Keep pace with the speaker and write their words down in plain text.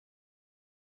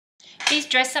These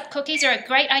dress-up cookies are a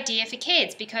great idea for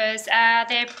kids because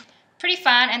they're pretty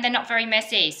fun and they're not very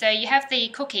messy. So you have the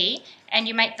cookie and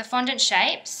you make the fondant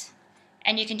shapes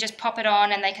and you can just pop it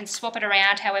on and they can swap it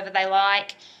around however they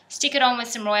like. Stick it on with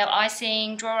some royal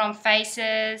icing, draw on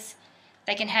faces.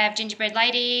 They can have gingerbread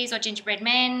ladies or gingerbread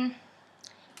men.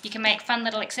 You can make fun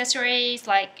little accessories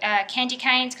like candy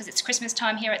canes because it's Christmas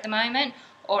time here at the moment,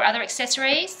 or other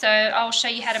accessories. So I'll show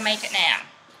you how to make it now.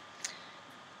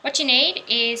 What you need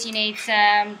is you need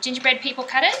some gingerbread people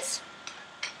cutters,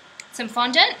 some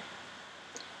fondant,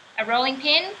 a rolling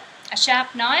pin, a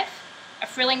sharp knife, a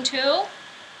frilling tool,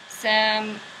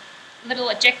 some little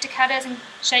ejector cutters and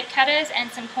shape cutters,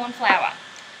 and some corn flour.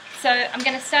 So I'm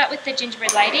going to start with the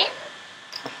gingerbread lady.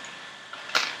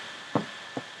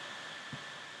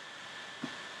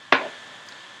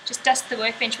 Just dust the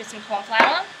workbench with some corn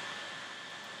flour.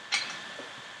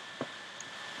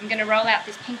 I'm going to roll out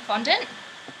this pink fondant.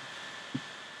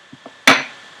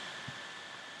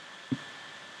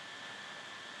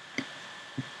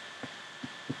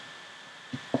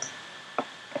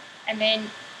 And then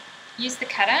use the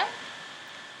cutter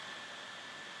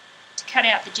to cut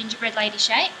out the gingerbread lady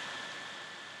shape.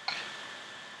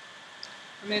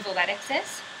 Remove all that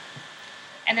excess.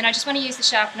 And then I just want to use the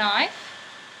sharp knife.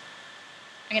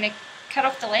 I'm going to cut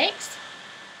off the legs,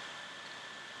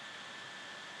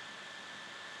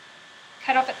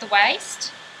 cut off at the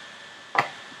waist,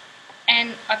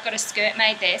 and I've got a skirt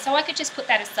made there, so I could just put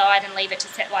that aside and leave it to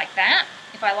set like that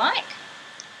if I like.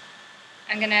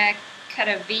 I'm going to cut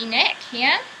a V-neck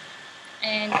here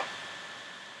and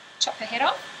chop her head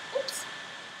off. Oops.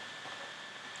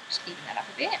 Just even that up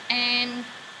a bit, and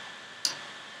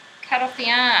cut off the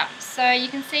arms. So you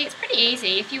can see it's pretty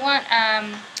easy. If you want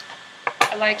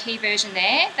a low-key version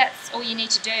there, that's all you need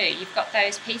to do. You've got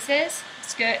those pieces, a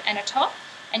skirt and a top,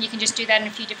 and you can just do that in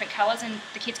a few different colours and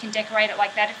the kids can decorate it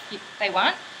like that if they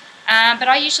want. But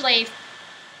I usually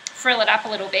frill it up a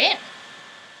little bit.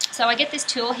 So I get this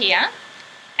tool here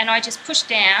and I just push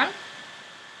down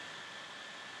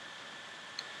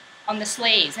on the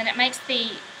sleeves and it makes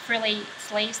the frilly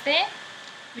sleeves there,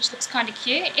 which looks kind of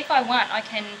cute. If I want, I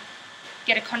can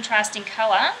get a contrasting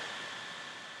colour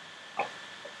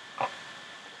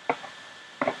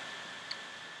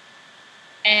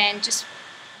and just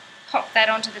pop that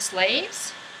onto the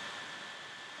sleeves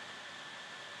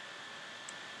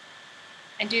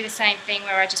and do the same thing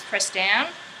where I just press down,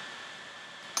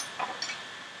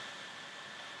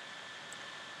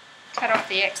 cut off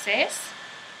the excess,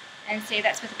 and see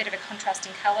that's with a bit of a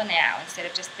contrasting colour now instead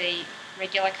of just the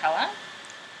regular colour,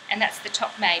 and that's the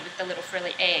top made with the little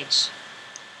frilly edge.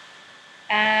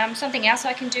 Something else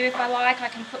I can do if I like, I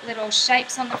can put little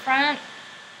shapes on the front.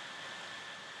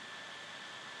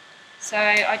 So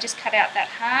I just cut out that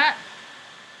heart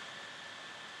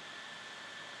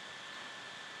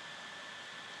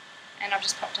and I've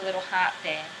just popped a little heart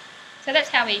there. So that's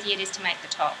how easy it is to make the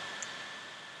top.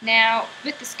 Now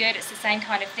with the skirt it's the same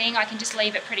kind of thing. I can just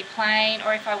leave it pretty plain,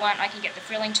 or if I want I can get the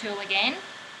frilling tool again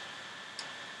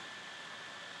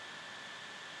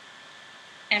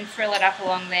and frill it up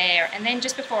along there. And then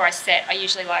just before I set I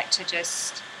usually like to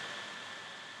just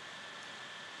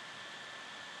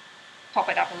pop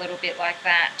it up a little bit like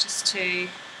that, just to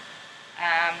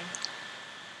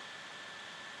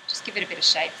just give it a bit of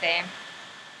shape there.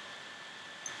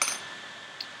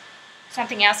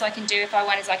 Something else I can do if I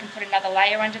want is I can put another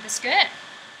layer under the skirt.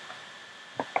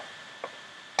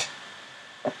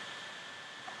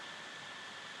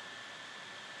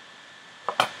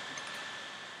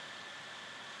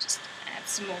 Just add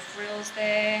some more frills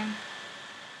there.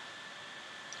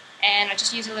 And I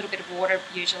just use a little bit of water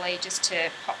usually just to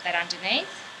pop that underneath.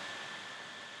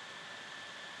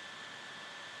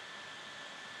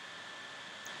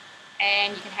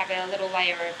 And you can have a little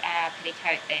layer of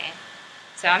petticoat there.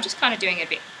 So I'm just kind of doing it a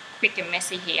bit quick and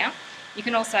messy here. You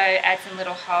can also add some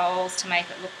little holes to make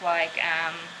it look like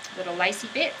little lacy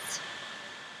bits.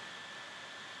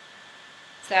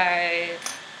 So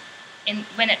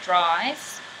when it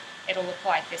dries, it'll look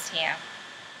like this here.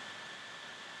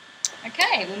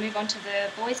 Okay, we'll move on to the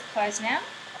boys' clothes now.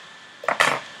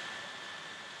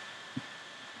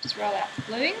 Just roll out the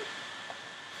blue.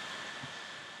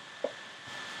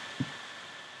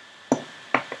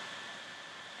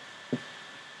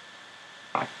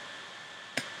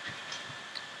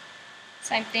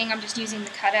 Same thing, I'm just using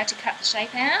the cutter to cut the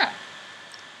shape out.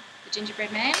 The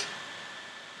gingerbread man.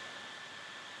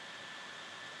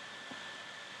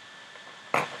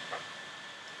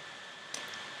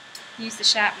 Use the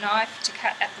sharp knife to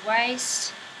cut at the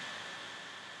waist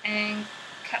and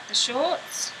cut the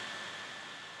shorts.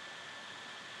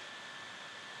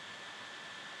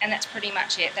 And that's pretty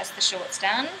much it. That's the shorts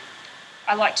done.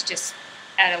 I like to just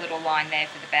add a little line there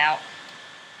for the belt.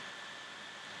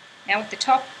 Now with the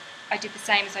top, I did the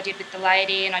same as I did with the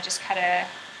lady, and I just cut a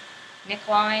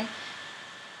neckline.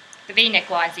 The V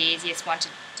neckline is the easiest one to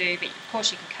do, but of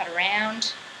course you can cut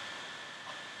around.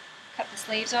 Cut the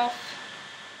sleeves off.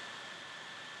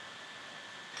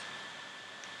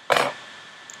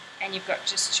 And you've got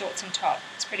just shorts and top.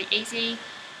 It's pretty easy.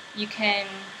 You can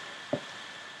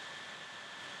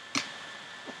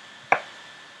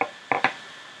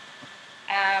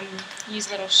use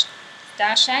a little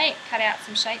star shape, cut out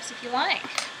some shapes if you like.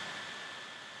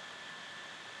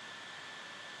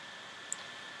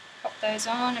 Pop those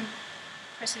on and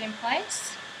press it in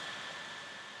place.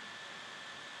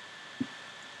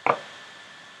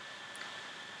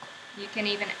 You can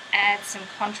even add some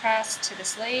contrast to the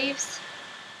sleeves.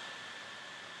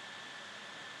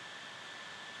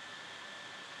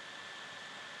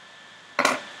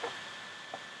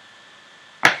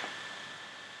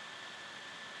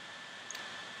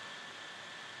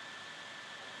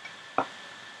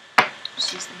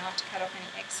 Just use the knife to cut off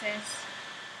any excess.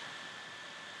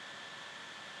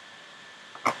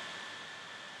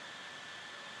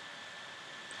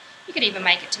 You could even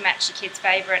make it to match your kid's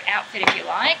favourite outfit if you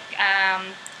like.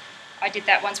 I did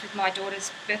that once with my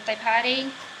daughter's birthday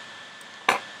party.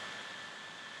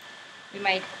 We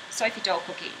made Sophie doll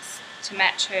cookies to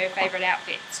match her favourite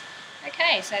outfits.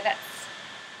 Okay, so that's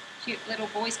a cute little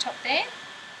boy's top there.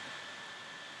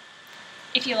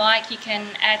 If you like, you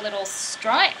can add little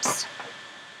stripes.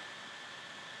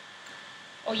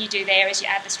 All you do there is you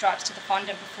add the stripes to the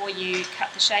fondant before you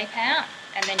cut the shape out,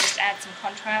 and then just add some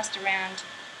contrast around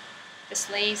the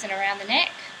sleeves and around the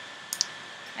neck.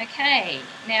 Okay,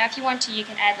 now if you want to, you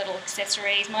can add little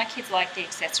accessories. My kids like the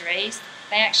accessories.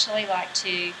 They actually like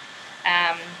to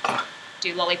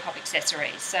do lollipop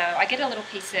accessories. So I get a little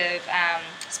piece of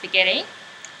spaghetti,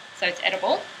 so it's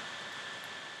edible.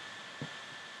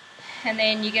 And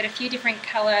then you get a few different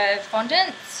colour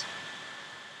fondants.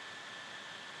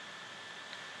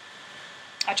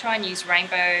 I try and use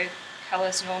rainbow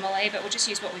colours normally, but we'll just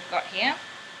use what we've got here.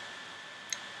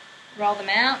 Roll them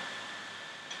out.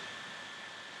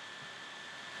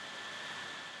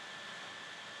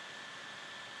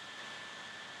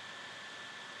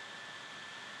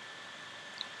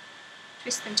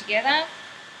 Twist them together.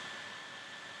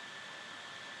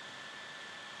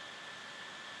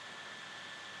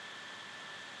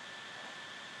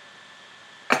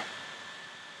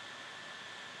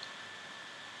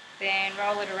 Then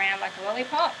roll it around like a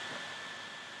lollipop.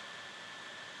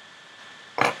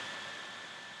 And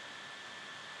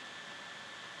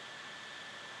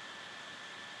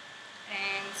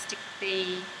stick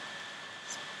the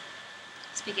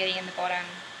spaghetti in the bottom.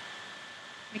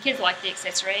 The kids like the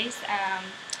accessories.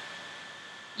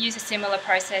 Use a similar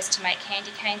process to make candy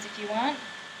canes if you want.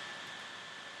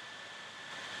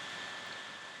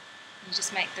 You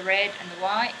just make the red and the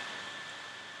white,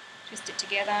 twist it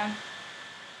together.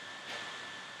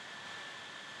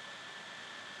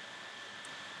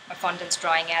 My fondant's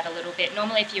drying out a little bit.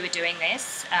 Normally if you were doing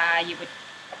this, you would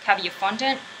cover your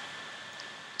fondant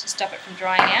to stop it from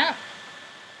drying out.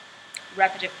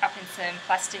 Wrap it up in some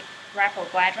plastic wrap or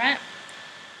Glad wrap.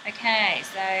 Okay,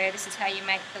 so this is how you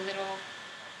make the little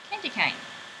candy cane.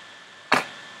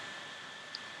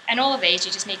 And all of these,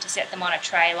 you just need to set them on a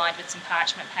tray lined with some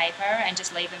parchment paper and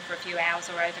just leave them for a few hours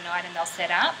or overnight, and they'll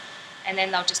set up. And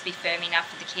then they'll just be firm enough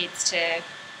for the kids to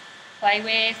play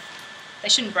with. They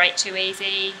shouldn't break too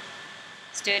easy,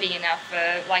 sturdy enough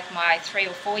for like my 3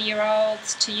 or 4 year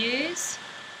olds to use.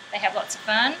 They have lots of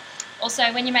fun.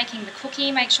 Also, when you're making the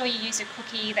cookie, make sure you use a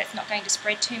cookie that's not going to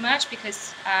spread too much,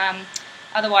 because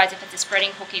otherwise if it's a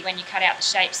spreading cookie, when you cut out the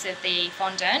shapes of the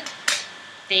fondant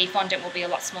will be a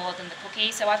lot smaller than the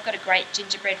cookie. So I've got a great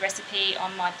gingerbread recipe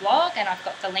on my blog, and I've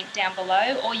got the link down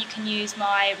below, or you can use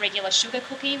my regular sugar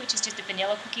cookie, which is just a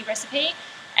vanilla cookie recipe.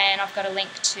 And I've got a link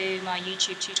to my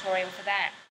YouTube tutorial for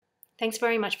that. Thanks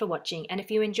very much for watching, and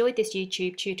if you enjoyed this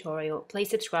YouTube tutorial, please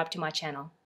subscribe to my channel.